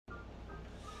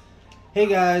Hey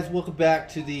guys, welcome back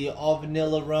to the all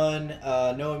vanilla run,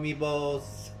 no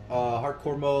amiibos,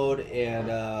 hardcore mode, and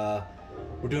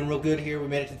we're doing real good here. We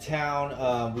made it to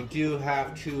town. We do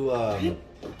have to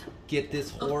get this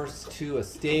horse to a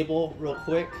stable real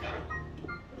quick.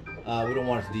 We don't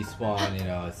want it to despawn, you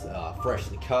know, it's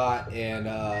freshly caught, and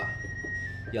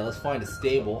yeah, let's find a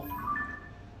stable.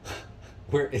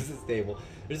 Where is the stable?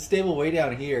 There's a stable way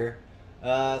down here,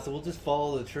 so we'll just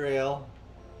follow the trail.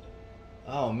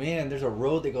 Oh man, there's a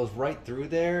road that goes right through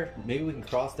there. Maybe we can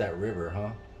cross that river, huh?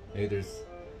 Maybe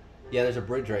there's a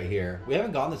bridge right here. We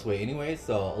haven't gone this way anyway,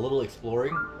 so a little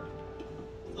exploring.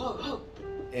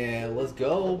 And let's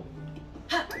go.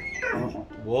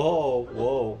 Whoa,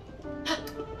 whoa.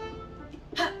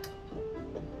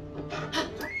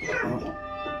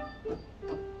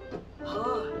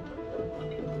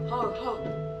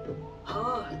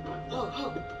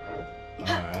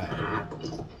 Alright.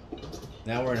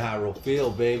 Now we're in Hyrule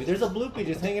Field, baby. There's a Bloopy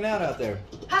just hanging out there.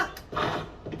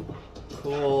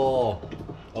 Cool.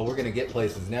 Oh, we're gonna get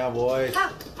places now, boys.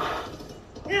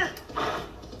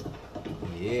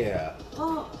 Yeah.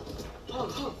 We'll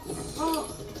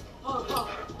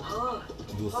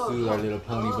soothe our little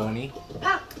pony Boney.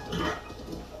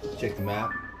 Check the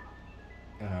map.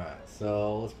 Alright,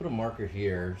 so let's put a marker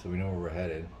here so we know where we're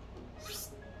headed.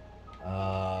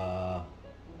 What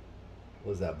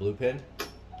was that, blue pin?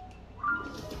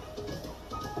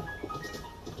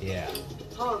 Yeah.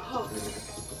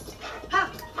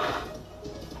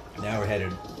 Now we're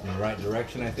headed in the right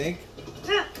direction, I think.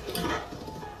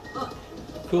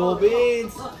 Cool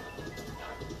beans!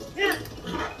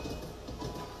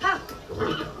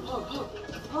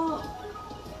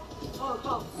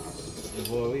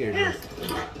 Boy, we are just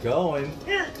going.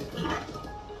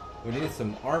 We need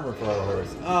some armor for our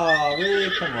horse. Oh, really?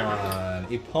 Come on.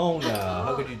 Epona,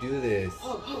 how could you do this?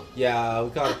 Yeah, we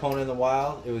caught Epona in the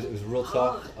wild. It was real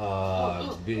tough.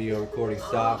 Video recording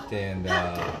stopped, and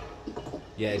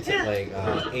yeah, it took like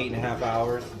 8.5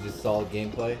 hours of just solid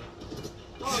gameplay.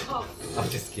 I'm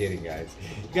just kidding, guys.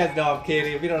 You guys know I'm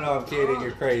kidding. If you don't know I'm kidding, you're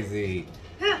crazy.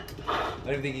 I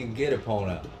don't think you can get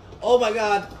Epona. Oh my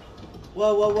god!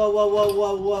 Whoa, whoa, whoa, whoa, whoa,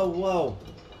 whoa, whoa, whoa.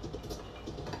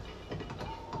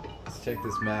 Check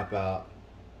this map out.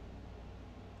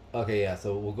 Okay, yeah,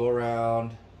 so we'll go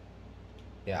around.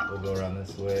 Yeah, we'll go around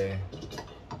this way.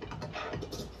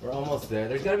 We're almost there.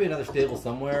 There's got to be another stable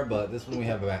somewhere, but this one we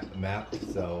have a map,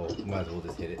 so we might as well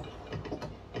just hit it.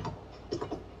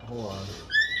 Hold on.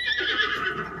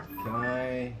 Can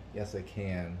I? Yes, I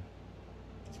can.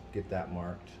 Let's get that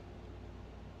marked.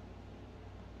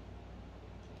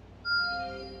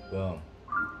 Boom.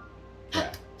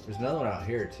 Yeah. There's another one out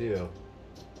here, too.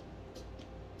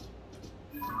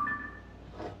 I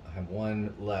have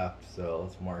one left, so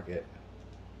let's mark it.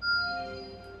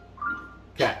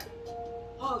 Okay.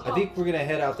 I think we're gonna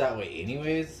head out that way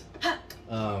anyways.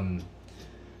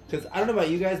 Because I don't know about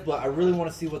you guys, but I really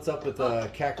want to see what's up with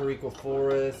Kakariko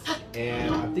Forest.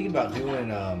 And I'm thinking about doing,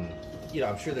 you know,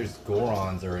 I'm sure there's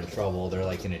Gorons are in trouble. They're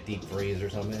like in a deep freeze or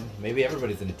something. Maybe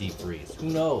everybody's in a deep freeze. Who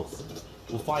knows?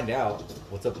 We'll find out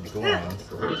what's up with the Gorons.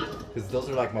 Because those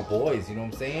are like my boys, you know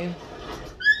what I'm saying?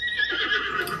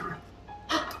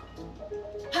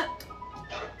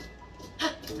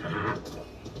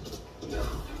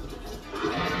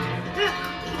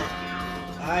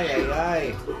 Ay, ay,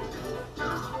 ay.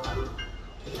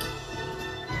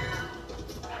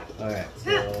 Alright,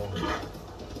 so...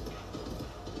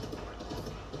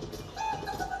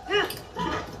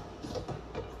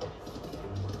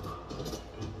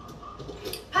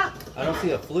 I don't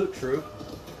see a flute troop.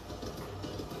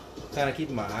 Kind of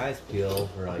keeping my eyes peeled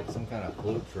for like some kind of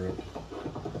flute troop.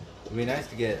 It'd be nice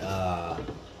to get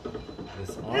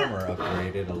this armor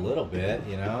upgraded a little bit,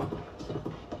 you know?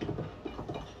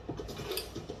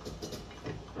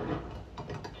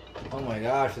 Oh my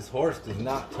gosh, this horse does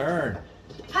not turn.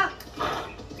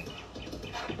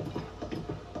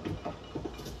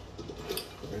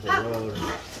 There's a road.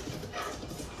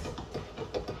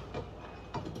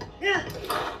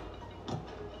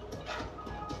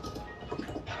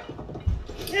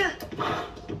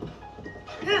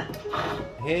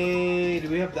 Hey, do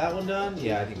we have that one done?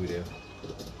 Yeah, I think we do.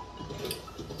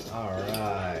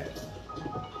 Alright.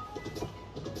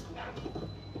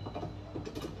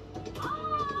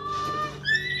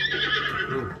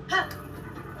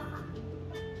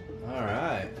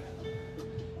 Alright.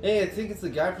 Hey, I think it's the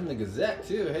guy from the Gazette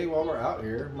too. Hey, while we're out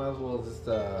here, might as well just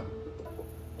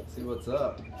see what's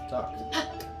up. Talk.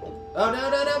 Oh no,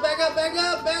 no, no, back up, back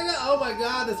up, back up! Oh my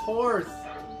god, this horse!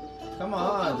 Come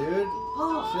on, dude.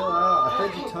 Chill out. I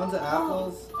fed you tons of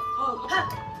apples.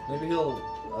 Maybe he'll,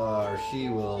 or she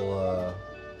will,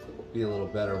 be a little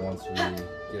better once we get it.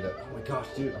 Oh my gosh,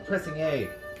 dude, I'm pressing A.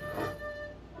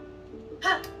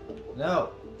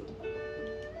 No.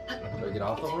 Do I get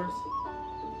off the horse?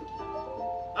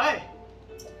 Hey!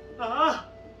 Ah!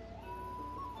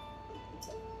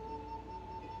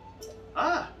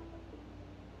 Ah!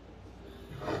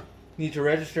 Need to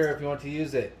register if you want to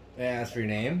use it. May I ask for your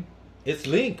name? It's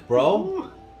Link, bro.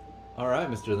 Ooh. All right,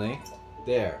 Mr. Link.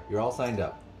 There, you're all signed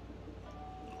up.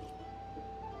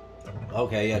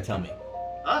 Okay, yeah, tell me.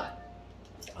 Ah!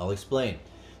 I'll explain.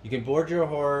 You can board your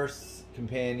horse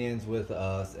companions with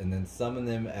us and then summon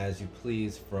them as you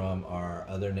please from our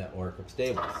other network of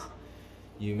stables.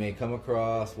 You may come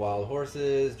across wild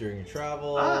horses during your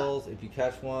travels. If you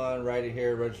catch one, write it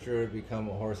here, register it, become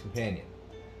a horse companion.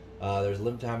 There's a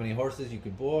limit to how many horses you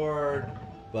can board,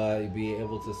 but you'll be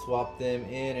able to swap them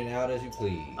in and out as you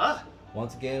please. Ah!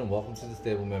 Once again, welcome to the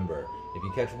stable member. If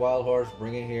you catch a wild horse,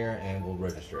 bring it here and we'll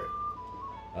register it.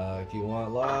 If you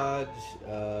want lodges,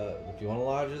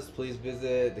 please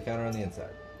visit the counter on the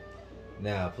inside.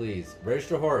 Now, please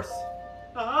register horse.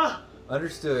 Ah!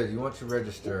 Understood. You want to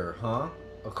register, huh?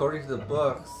 According to the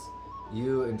books,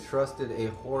 you entrusted a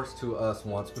horse to us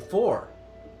once before.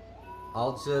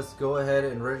 I'll just go ahead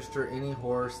and register any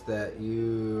horse that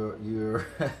you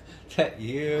that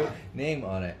you name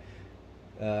on it.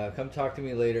 Come talk to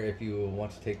me later if you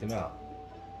want to take them out.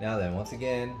 Now then, once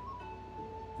again,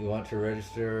 you want to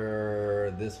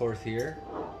register this horse here.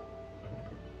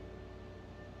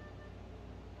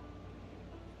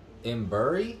 In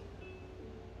Bury?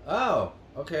 Oh,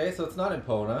 okay, so it's not in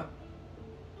Pona.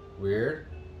 Weird.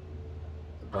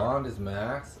 The bond is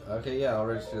max. Okay, yeah, I'll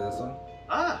register this one.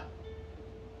 Ah!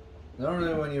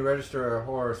 Normally when you register a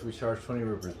horse, we charge 20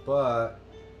 rupees, but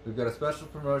we've got a special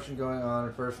promotion going on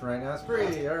at first right now. It's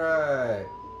free, alright.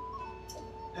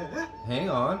 Hang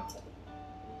on.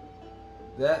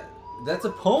 That's a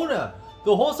Pona!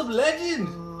 The horse of legend!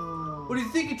 What do you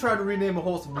think you tried to rename a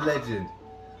horse of legend?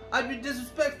 I'd be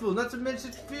disrespectful, not to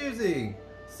mention confusing.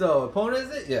 So, Epona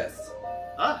is it? Yes.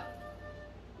 Ah!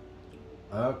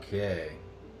 Okay.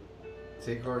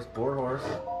 Take horse, board horse.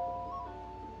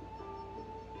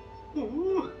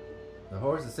 Ooh. The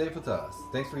horse is safe with us.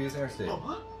 Thanks for using our stable.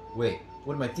 Oh, Wait,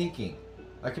 what am I thinking?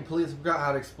 I completely forgot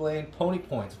how to explain pony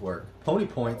points work. Pony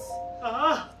points?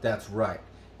 ah! That's right.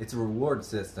 It's a reward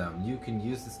system. You can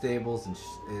use the stables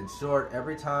in short,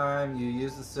 every time you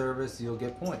use the service, you'll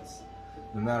get points.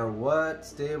 No matter what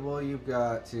stable you've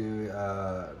got to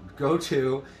go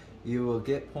to, you will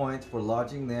get points for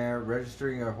lodging there,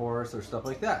 registering a horse, or stuff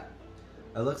like that.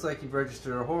 It looks like you've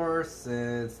registered a horse.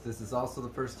 Since this is also the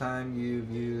first time you've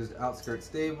used Outskirts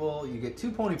Stable, you get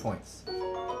 2 pony points.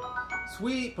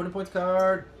 Sweet! Pony points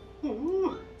card!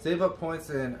 Ooh. Save up points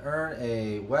and earn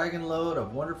a wagon load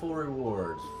of wonderful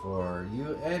rewards for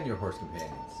you and your horse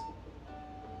companions.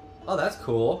 Oh, that's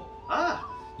cool. Ah!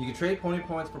 You can trade pony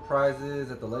points for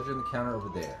prizes at the ledger in the counter over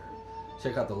there.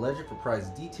 Check out the ledger for prize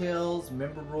details,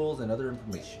 member rules, and other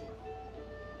information.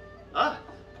 Ah!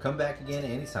 Come back again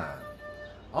anytime.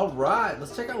 Alright,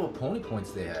 let's check out what pony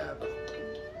points they have.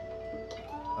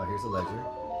 Oh, here's a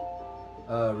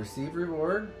ledger. Receive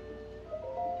reward.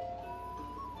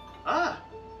 Ah!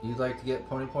 You'd like to get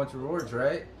pony points rewards,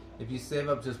 right? If you save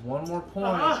up just one more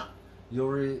point, Ah!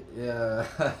 you'll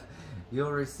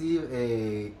you'll receive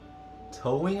a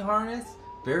towing harness.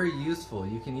 Very useful.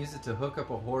 You can use it to hook up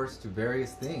a horse to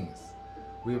various things.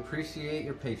 We appreciate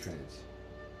your patronage.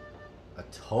 A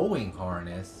towing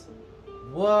harness?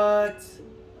 What?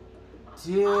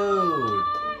 Dude!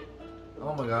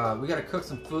 Oh my god, we gotta cook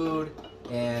some food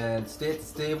and stay at the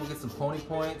stable, get some pony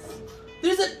points.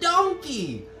 There's a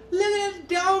donkey! Look at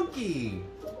the donkey!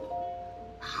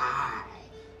 Hi.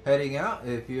 Heading out,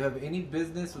 if you have any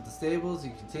business with the stables,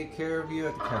 you can take care of you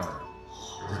at the counter.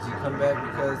 Did you come back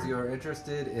because you're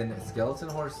interested in a skeleton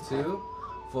horse too?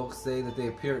 Folks say that they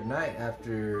appear at night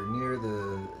after near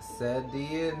the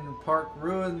Sadian Park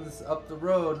ruins up the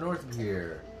road north of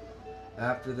here.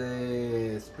 After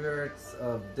the spirits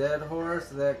of dead horse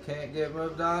that can't get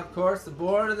moved on, of course, the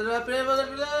board of the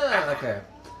okay.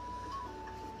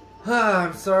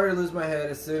 I'm sorry to lose my head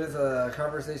as soon as a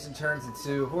conversation turns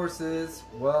into horses.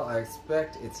 Well, I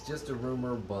expect it's just a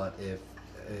rumor, but if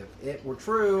it were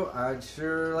true, I'd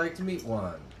sure like to meet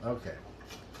one. Okay.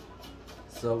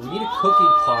 So we need a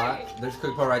cooking pot. There's a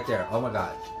cooking pot right there. Oh my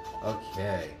god.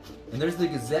 Okay. And there's the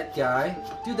Gazette guy.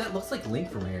 Dude, that looks like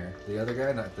Link from here. The other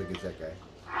guy, not the Gazette guy.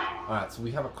 Alright, so we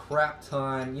have a crap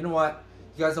ton. You know what?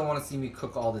 You guys don't want to see me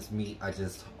cook all this meat I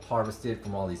just harvested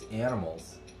from all these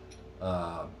animals.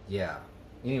 Yeah.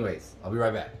 Anyways, I'll be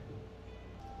right back.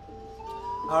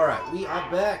 Alright, we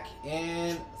are back.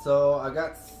 And so I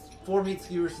got 4 meat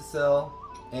skewers to sell,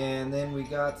 and then we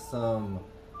got some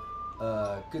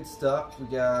good stuff. We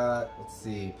got, let's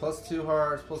see, plus 2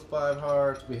 hearts, plus 5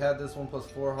 hearts. We had this one plus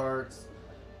 4 hearts.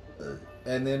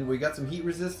 And then we got some heat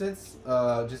resistance,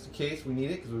 just in case we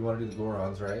need it, because we want to do the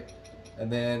Gorons, right?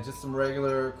 And then just some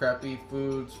regular crappy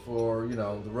foods for, you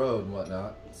know, the road and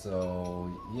whatnot.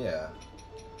 So, yeah.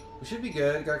 We should be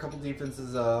good. Got a couple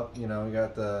defenses up. You know, we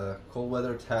got the cold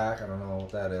weather attack. I don't know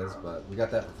what that is, but we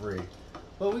got that for free.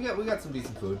 But we got some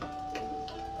decent food.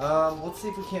 Let's see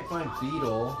if we can't find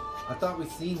Beetle. I thought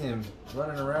we'd seen him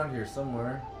running around here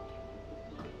somewhere.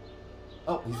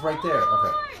 Oh, he's right there.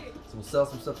 Okay. So we'll sell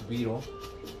some stuff to Beetle.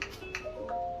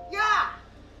 Yeah.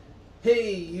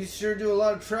 Hey, you sure do a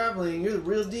lot of traveling. You're the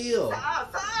real deal.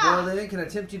 Well then, can I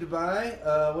tempt you to buy?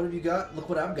 What have you got? Look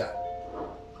what I've got.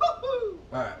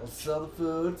 Alright, let's sell the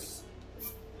foods.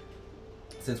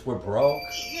 Since we're broke.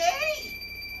 Yay!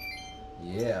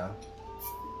 Yeah.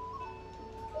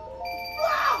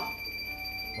 Wow!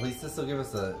 At least this will give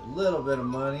us a little bit of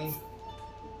money.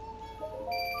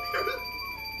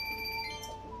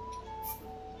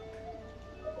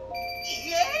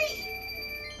 Yay!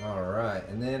 Alright,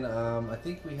 and then I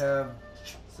think we have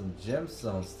some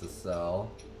gemstones to sell.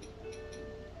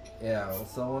 Yeah, we'll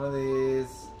sell one of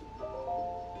these.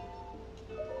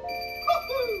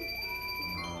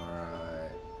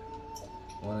 Alright.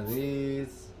 One of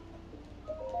these.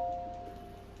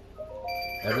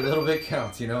 Every little bit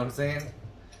counts, you know what I'm saying?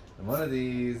 And one of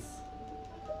these.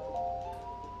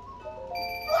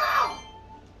 Wow!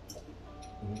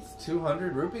 It's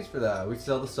 200 rupees for that. We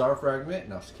sell the star fragment?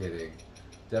 No, just kidding.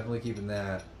 Definitely keeping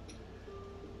that.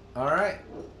 Alright.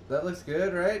 That looks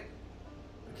good, right?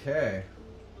 Okay.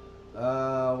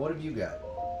 What have you got?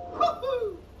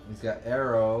 He's got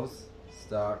arrows.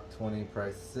 Stock 20,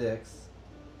 price 6.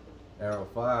 Arrow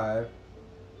 5.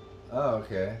 Oh,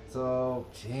 okay. So,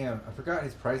 damn, I forgot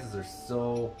his prices are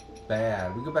so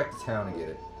bad. We go back to town and get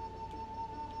it.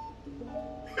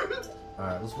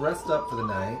 Alright, let's rest up for the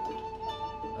night.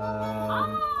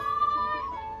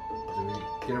 Do we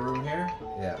get a room here?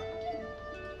 Yeah.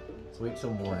 Let's wait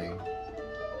till morning.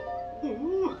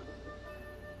 Ooh.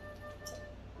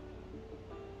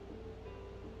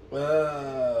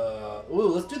 Ooh,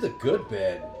 let's do the good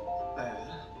bed.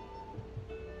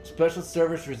 Special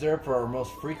service reserved for our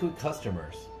most frequent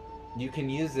customers. You can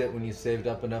use it when you saved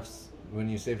up enough. When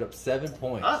you saved up 7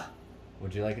 points.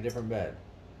 Would you like a different bed?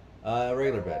 A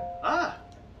regular bed.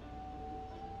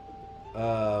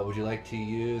 Would you like to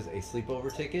use a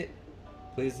sleepover ticket?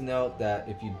 Please note that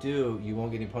if you do, you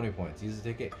won't get any pony points. Use the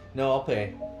ticket. No, I'll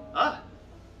pay.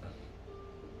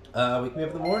 Wake me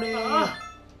up in the morning.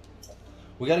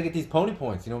 We gotta get these pony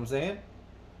points. You know what I'm saying?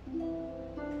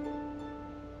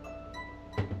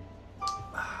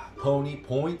 Pony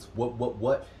points.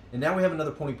 What? And now we have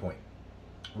another pony point,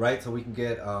 right? So we can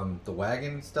get the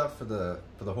wagon stuff for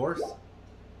the horse.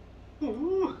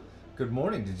 Ooh. Good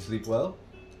morning. Did you sleep well?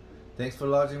 Thanks for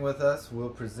lodging with us. We'll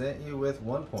present you with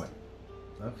 1 point.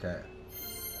 Okay.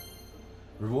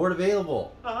 Reward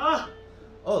available. Oh,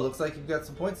 looks like you've got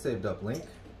some points saved up, Link.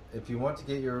 If you want to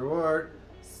get your reward,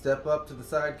 step up to the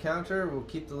side counter. We'll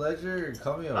keep the ledger and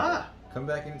call me over. Come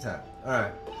back anytime.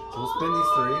 Alright, so we'll spend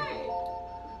these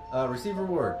 3. Receive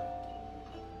reward.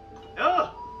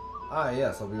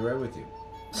 Yes, I'll be right with you.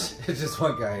 It's just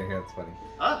one guy in here, that's funny.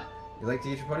 You like to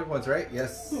use your pony points, right?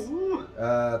 Yes.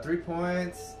 3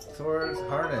 points towards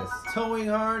harness. Towing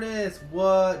harness!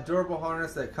 What? Durable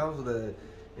harness that comes with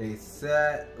a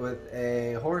set with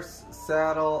a horse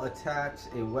saddle, attach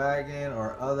a wagon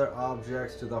or other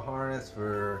objects to the harness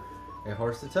for a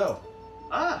horse to tow.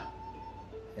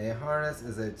 A harness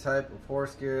is a type of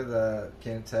horse gear that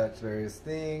can attach various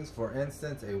things. For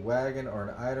instance, a wagon or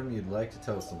an item you'd like to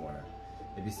tow somewhere.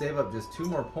 If you save up just 2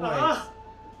 more points,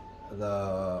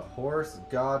 the horse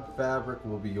god fabric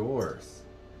will be yours.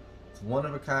 It's one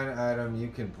of a kind item you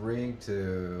can bring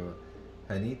to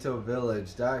Hanito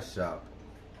Village Dye Shop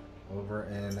over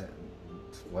in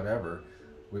whatever.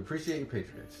 We appreciate your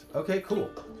patronage. Okay, cool.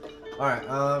 Alright,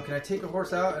 can I take a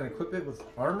horse out and equip it with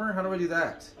armor? How do I do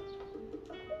that?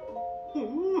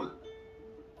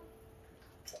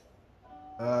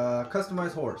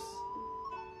 Customize horse.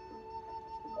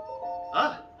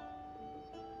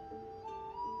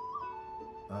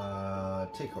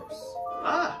 Take horse.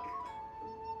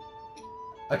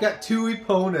 I got 2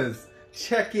 Eponas.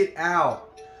 Check it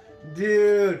out.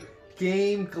 Dude,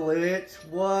 game glitch.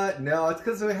 What? No, it's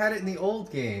because we had it in the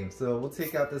old game. So we'll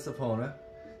take out this Epona.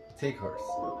 Take horse.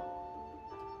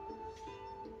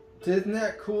 Isn't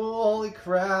that cool? Holy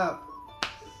crap.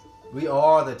 We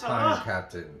are the time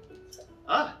captain.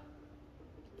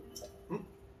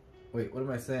 Wait, what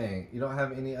am I saying? You don't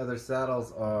have any other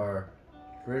saddles or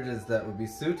bridges that would be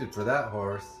suited for that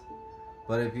horse.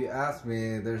 But if you ask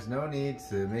me, there's no need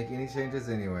to make any changes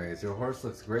anyways. Your horse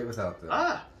looks great without them.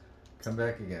 Ah! Come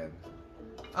back again.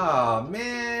 Aw,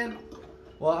 man!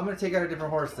 Well, I'm gonna take out a different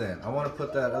horse then. I want to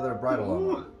put that other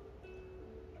bridle on.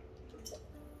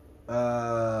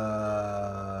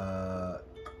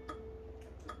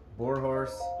 Board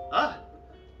horse. Ah!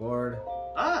 Board.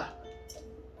 Ah!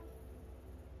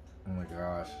 Oh my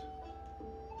gosh.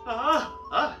 Ah!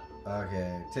 Ah!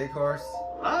 Okay, take horse.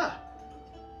 Ah!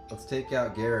 Let's take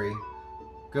out Gary.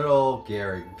 Good old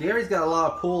Gary. Gary's got a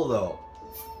lot of pull though.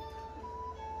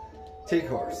 Take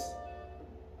horse.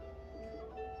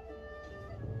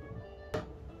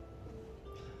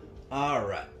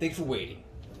 Alright, thanks for waiting.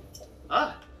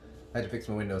 Ah! I had to fix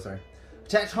my window, sorry.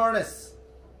 Attach harness!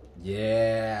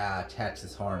 Yeah, attach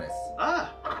this harness.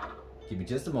 Ah! Give me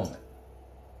just a moment.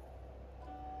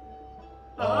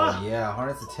 Ah. Oh yeah,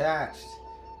 harness attached.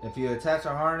 If you attach a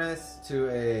harness to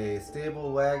a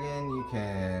stable wagon, you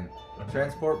can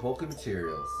transport bulky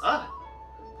materials. Ah!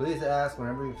 Please ask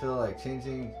whenever you feel like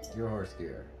changing your horse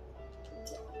gear.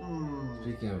 Hmm.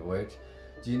 Speaking of which,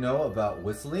 do you know about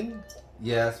whistling?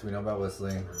 Yes, we know about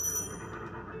whistling.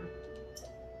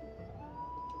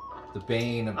 The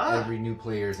bane of every new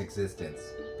player's existence.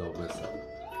 They'll whistle.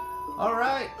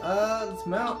 Alright, let's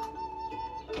mount.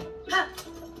 Ha!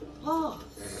 Oh!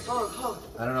 Oh! Oh!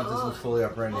 I don't know if this was fully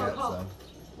up run yet, so.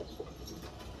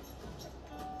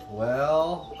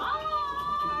 Well,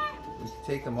 we can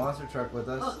take the monster truck with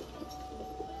us.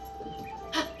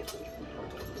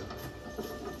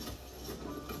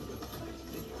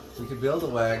 We could build a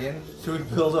wagon. Should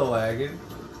we build a wagon?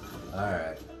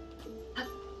 Alright.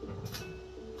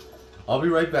 I'll be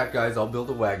right back, guys. I'll build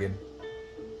a wagon.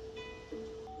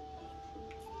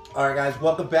 Alright, guys.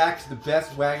 Welcome back to the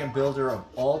best wagon builder of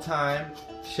all time.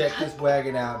 Check this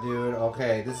wagon out, dude.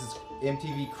 Okay, this is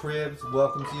MTV Cribs.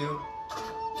 Welcomes you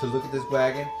to look at this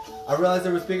wagon. I realized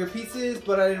there was bigger pieces,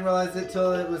 but I didn't realize it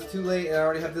till it was too late, and I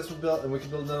already have this one built, and we can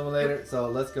build another one later. So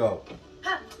let's go.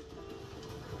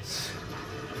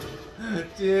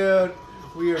 Dude,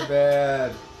 we are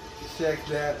bad. Check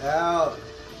that out.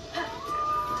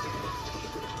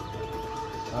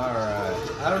 Alright.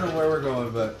 I don't know where we're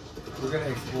going, but we're going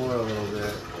to explore a little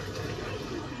bit.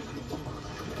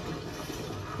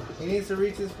 He needs to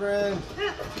reach his friend.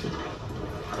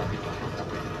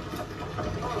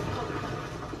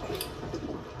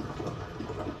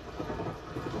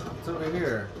 What's over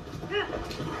here?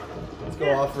 Let's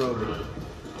go off-road.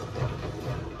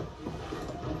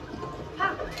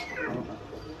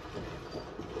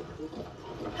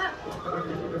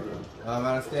 I'm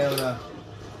out of stamina.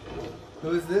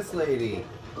 Who is this lady?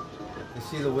 Is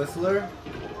she the whistler?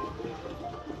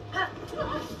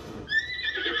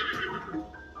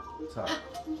 Talk.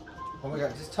 Oh my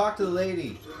god, just talk to the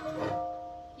lady.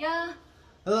 Yeah.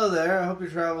 Hello there, I hope your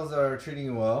travels are treating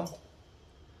you well.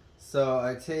 So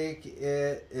I take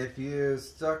it if you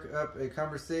stuck up a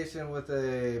conversation with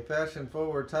a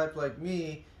fashion-forward type like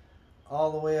me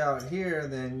all the way out here,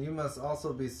 then you must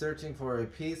also be searching for a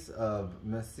piece of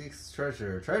Mystic's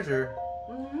treasure. Treasure?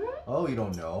 Mm-hmm. Oh, you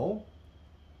don't know?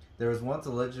 There was once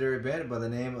a legendary bandit by the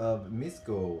name of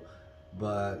Misko,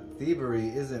 but thievery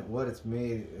isn't what it's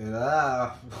made.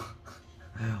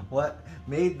 What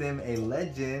made them a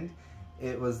legend?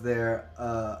 It was their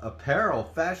apparel,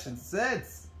 fashion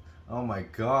sense. Oh my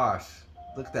gosh!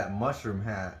 Look at that mushroom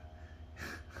hat.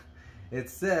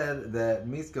 It's said that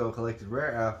Misko collected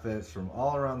rare outfits from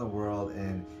all around the world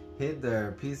and hid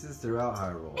their pieces throughout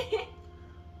Hyrule.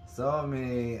 So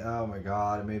many, oh my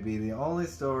god, it may be the only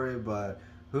story, but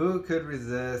who could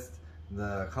resist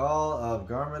the call of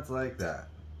garments like that?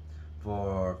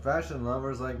 For fashion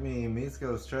lovers like me,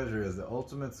 Misko's treasure is the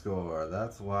ultimate score.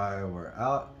 That's why we're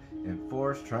out in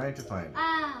force trying to find it.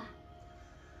 Ah.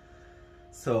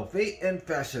 So fate and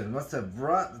fashion must have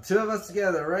brought the two of us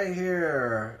together right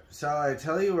here. Shall I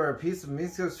tell you where a piece of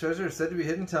Misko's treasure is said to be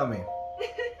hidden? Tell me.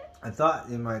 I thought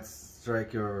it might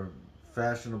strike your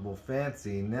fashionable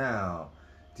fancy now.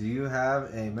 Do you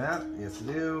have a map? Yes, I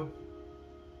do.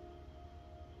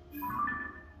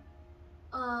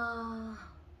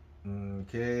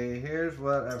 Okay, here's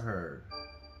what I've heard.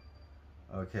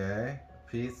 Okay,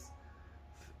 piece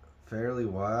fairly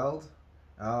wild.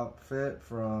 Outfit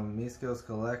from Misko's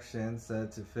collection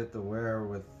said to fit the wearer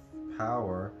with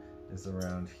power is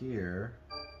around here.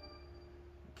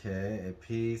 Okay, a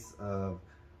piece of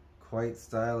quite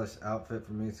stylish outfit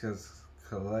from Misko's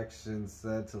collection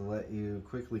said to let you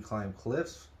quickly climb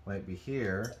cliffs might be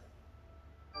here.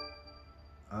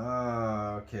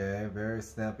 Ah, okay. Very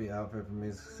snappy outfit for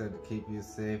music said to keep you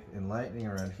safe in lightning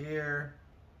around here.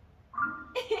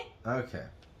 Okay.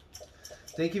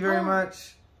 Thank you very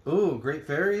much. Ooh, Great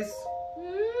Fairies?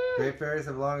 Great Fairies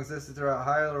have long existed throughout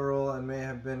Hyrule and may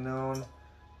have been known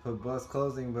for bust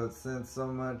closing, but since so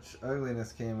much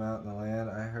ugliness came out in the land,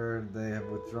 I heard they have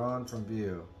withdrawn from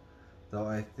view. Though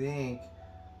I think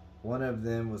one of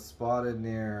them was spotted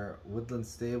near Woodland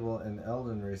Stable in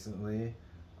Eldon recently.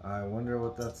 I wonder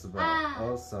what that's about.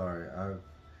 Oh, sorry. I've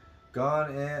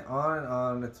gone on and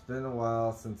on. It's been a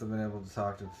while since I've been able to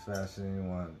talk to Fashion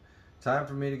Anyone. Time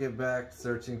for me to get back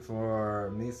searching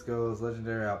for Misko's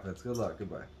legendary outfits. Good luck.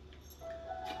 Goodbye.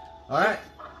 Alright.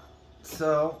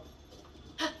 So,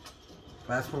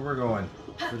 that's where we're going.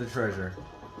 For the treasure.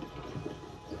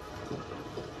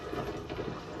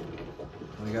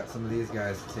 We got some of these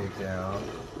guys to take down.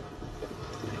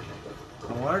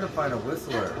 I wanted to find a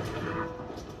Whistler.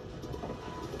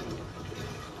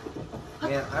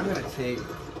 And I'm gonna take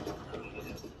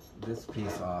this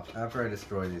piece off after I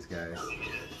destroy these guys.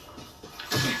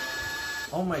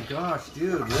 Oh my gosh,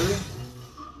 dude, really?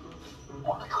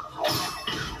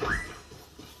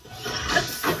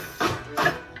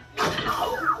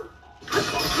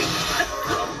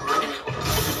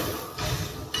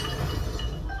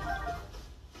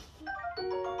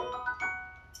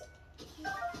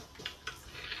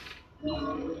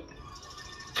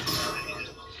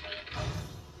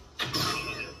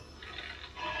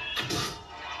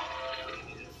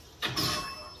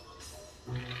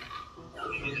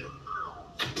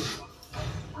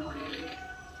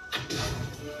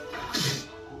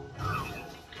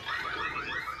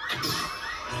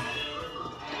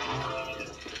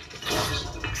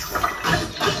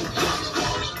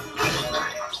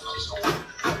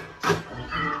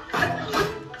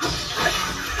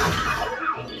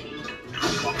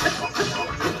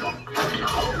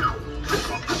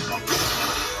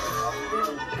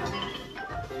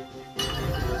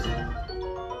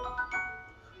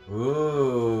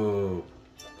 Ooh.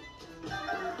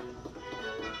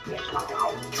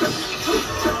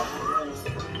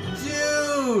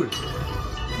 Dude!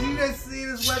 Do you guys see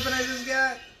this weapon I just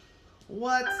got?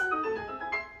 What?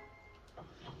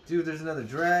 Dude, there's another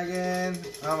dragon.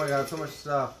 Oh my god, so much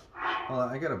stuff. Hold on,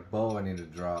 I got a bow I need to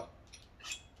drop.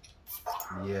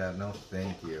 Yeah, no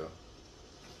thank you.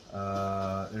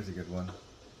 There's a good one.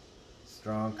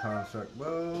 Strong construct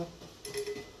bow.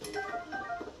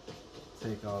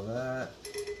 Take all that.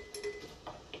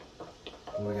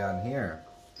 What we got in here?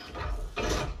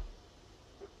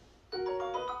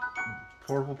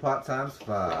 Portable pot times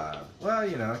 5. Well,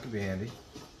 you know, it could be handy.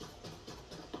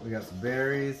 We got some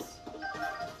berries.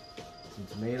 Some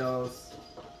tomatoes.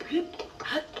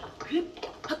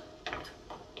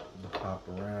 Pop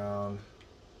around.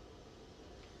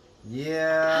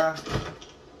 Yeah.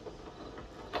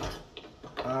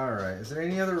 Alright, is there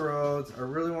any other roads? I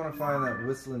really want to find that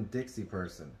Whistling Dixie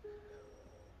person.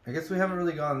 I guess we haven't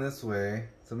really gone this way,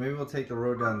 so maybe we'll take the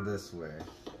road down this way.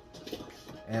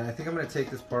 And I think I'm going to take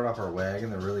this part off our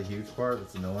wagon, the really huge part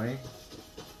that's annoying.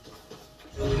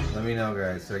 Let me know,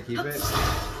 guys. Should I keep it?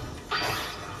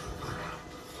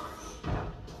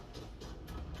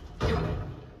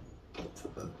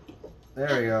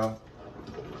 There we go.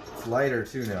 It's lighter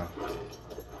too now.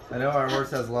 I know our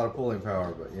horse has a lot of pulling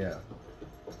power, but yeah.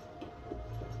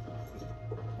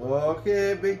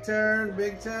 Okay, big turn,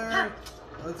 big turn.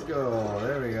 Let's go.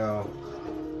 There we go.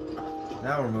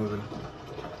 Now we're moving.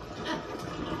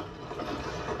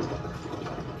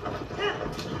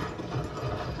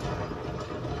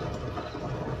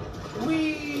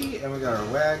 Whee! And we got our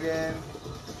wagon.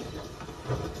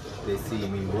 They see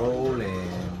me rolling.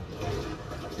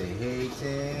 They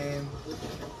hating.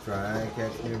 Try and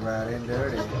catch me riding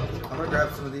dirty. I'm gonna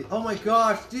grab some of these. Oh my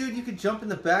gosh, dude, you can jump in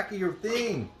the back of your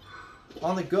thing.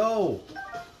 On the go.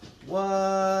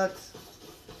 What?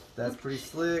 That's pretty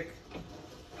slick.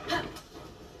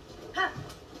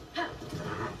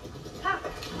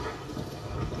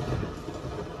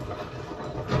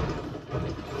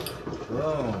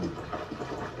 Boom.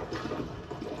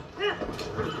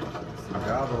 Some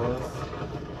gobbles.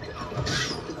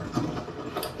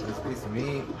 This piece of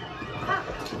meat.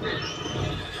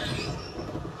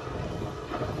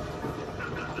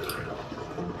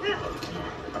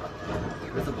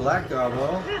 There's a black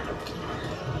gobble.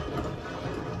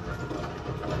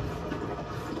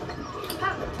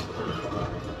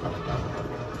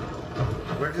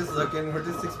 We're just looking, we're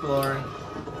just exploring.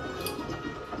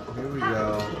 Here we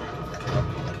go.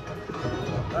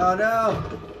 Oh no!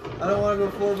 I don't want to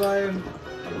go forward by him.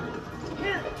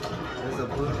 There's a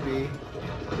Bloopy.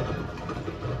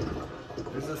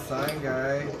 There's a sign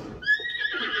guy.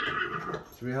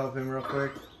 Should we help him real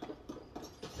quick?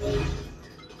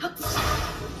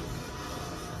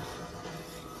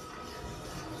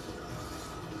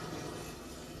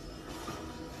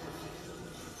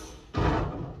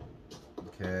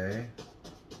 Okay.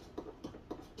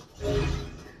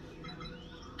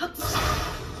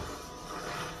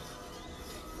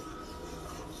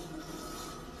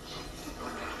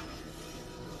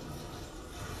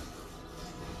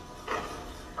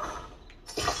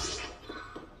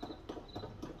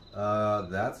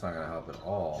 That's not gonna help at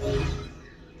all.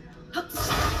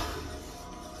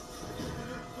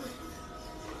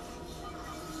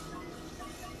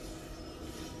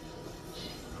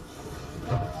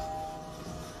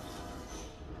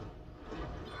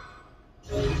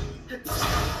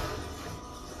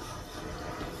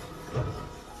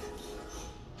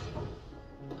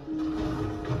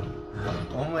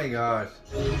 Oh my gosh.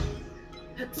 Maybe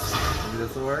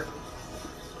this will work?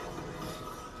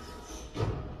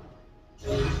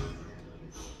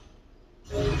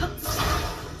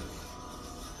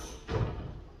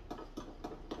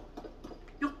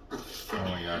 Oh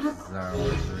my gosh, this is not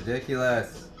working. It's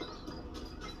ridiculous.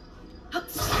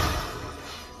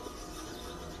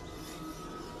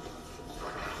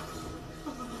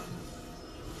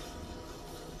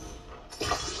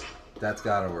 That's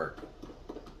gotta work.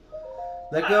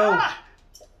 Let go!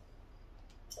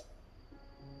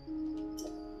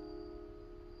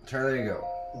 Charlie, there you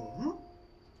go.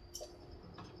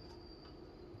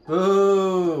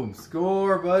 Boom!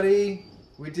 Score, buddy!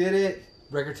 We did it!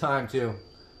 Record time, too.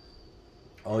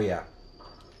 Oh, yeah.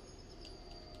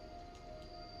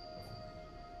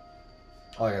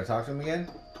 Oh, I gotta talk to him again?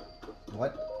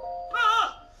 What?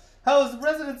 How is the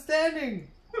president standing?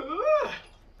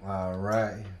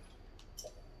 Alright.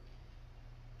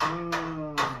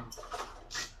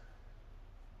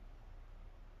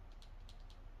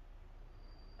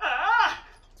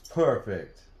 It's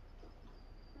perfect.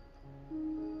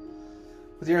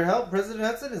 With your help, President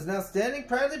Hudson is now standing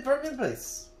proudly firm in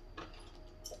place.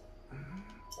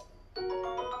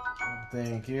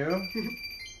 Thank you.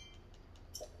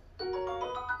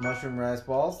 Mushroom rice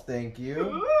balls, thank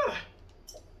you.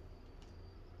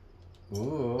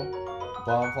 Ooh.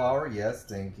 Bomb flower, yes,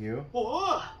 thank you.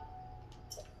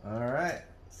 Alright.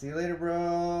 See you later, bro.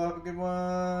 Have a good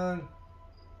one.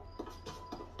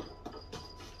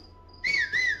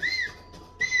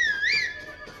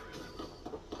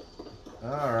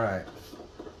 Alright.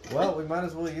 Well, we might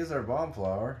as well use our bomb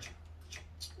flower.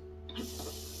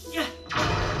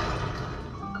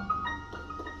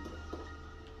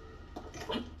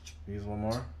 Use one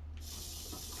more.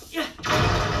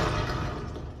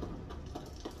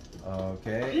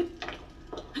 Okay.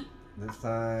 This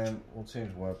time, we'll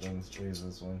change weapons. We'll use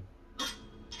this one.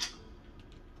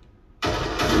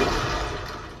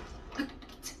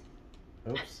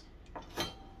 Oops.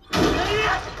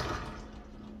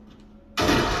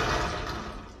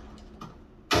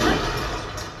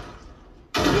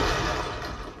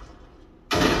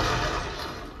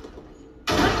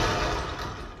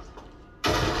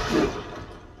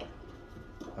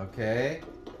 Okay.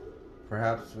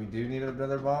 Perhaps we do need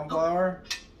another bomb flower.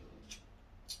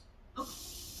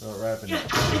 Throw it right in there.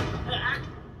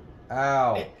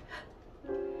 Ow.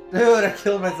 Dude, I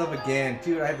killed myself again.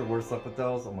 Dude, I have the worst luck with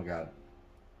those. Oh my god.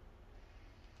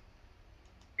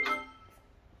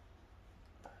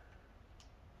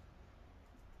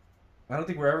 I don't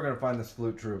think we're ever going to find this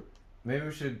flute troop. Maybe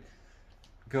we should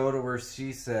go to where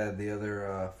she said the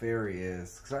other fairy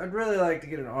is. Because I'd really like to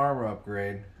get an armor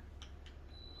upgrade.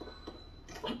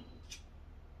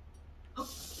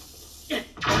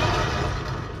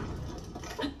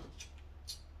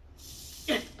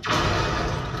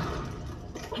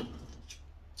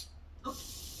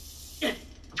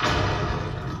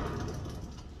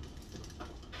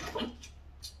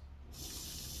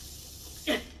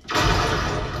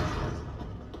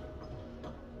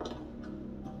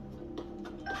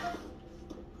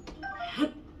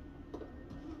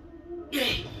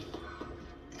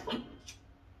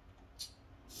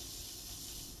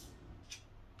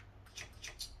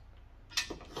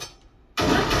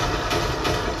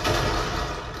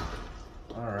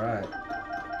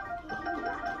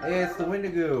 Hey, it's the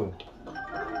Wendigo.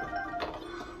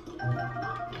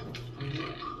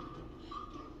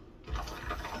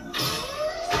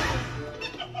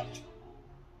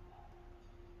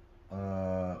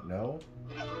 No.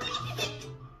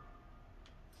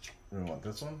 Do we want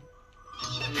this one?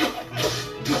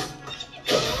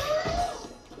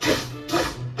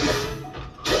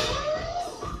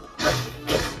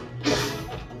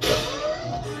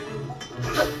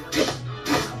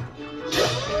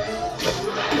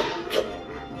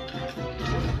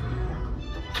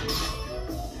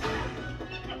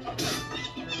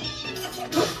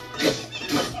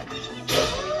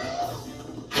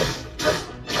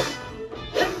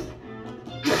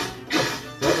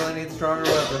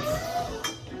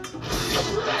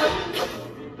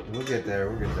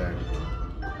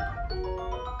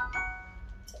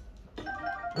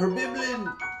 Her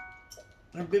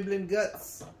biblin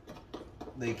guts.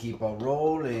 They keep on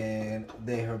rolling.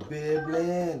 They her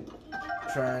biblin.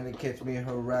 Trying to catch me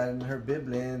her riding her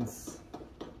biblins.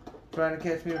 Trying to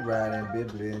catch me riding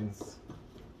biblins.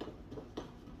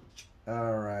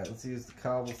 Alright, let's use the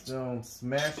cobblestone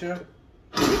smasher.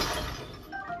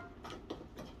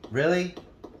 Really?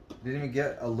 Didn't even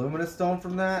get a luminous stone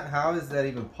from that? How is that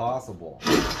even possible?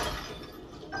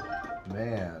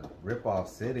 Man, rip-off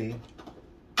city.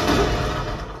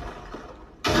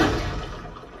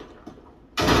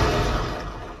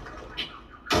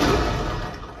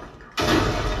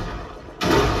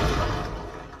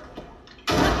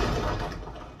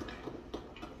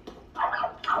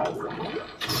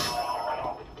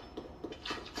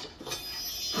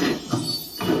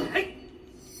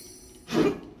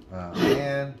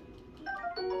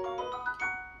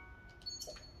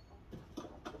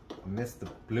 Missed the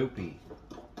bloopy.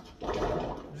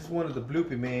 Just wanted the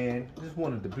bloopy, man. Just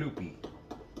wanted the bloopy.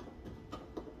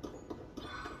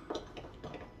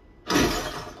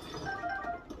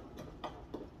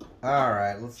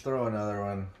 Alright, let's throw another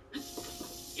one.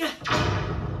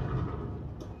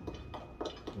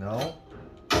 No?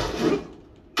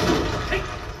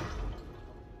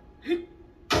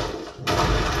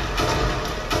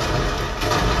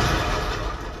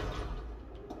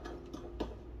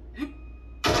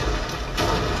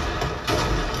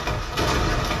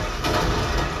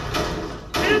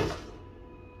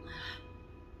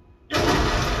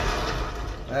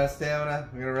 Out of stamina.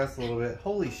 I'm gonna rest a little bit.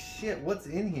 Holy shit, what's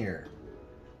in here?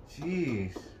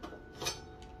 Jeez.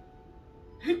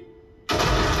 I'm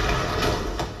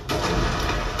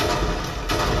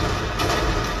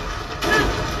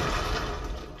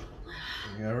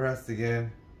gonna rest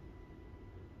again.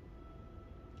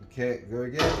 Okay, go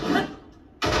again.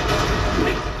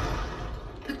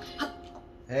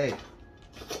 Hey.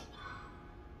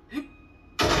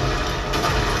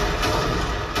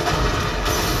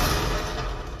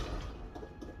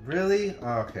 Really?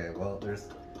 Okay, well, there's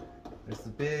the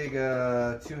big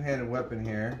two-handed weapon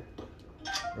here.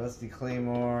 Rusty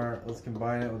claymore. Let's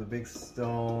combine it with a big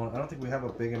stone. I don't think we have a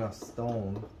big enough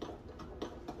stone.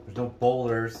 There's no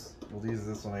boulders. We'll use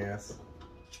this one, I guess.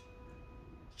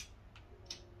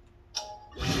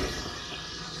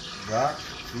 Rock?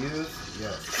 Fuse?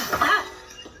 Yes.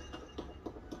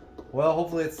 Well,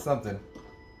 hopefully it's something.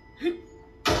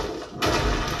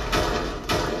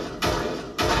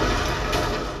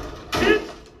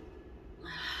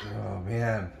 Oh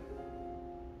man.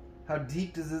 How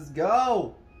deep does this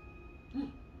go?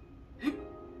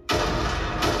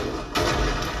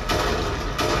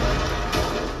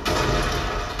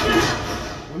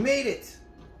 We made it!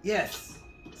 Yes!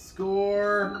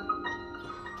 Score!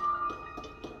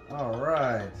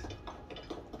 Alright.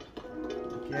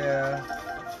 Yeah.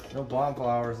 No bomb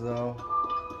flowers though.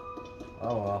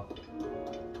 Oh well.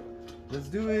 Let's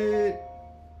do it!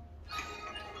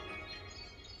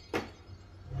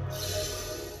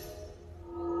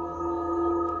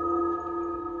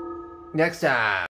 Next time.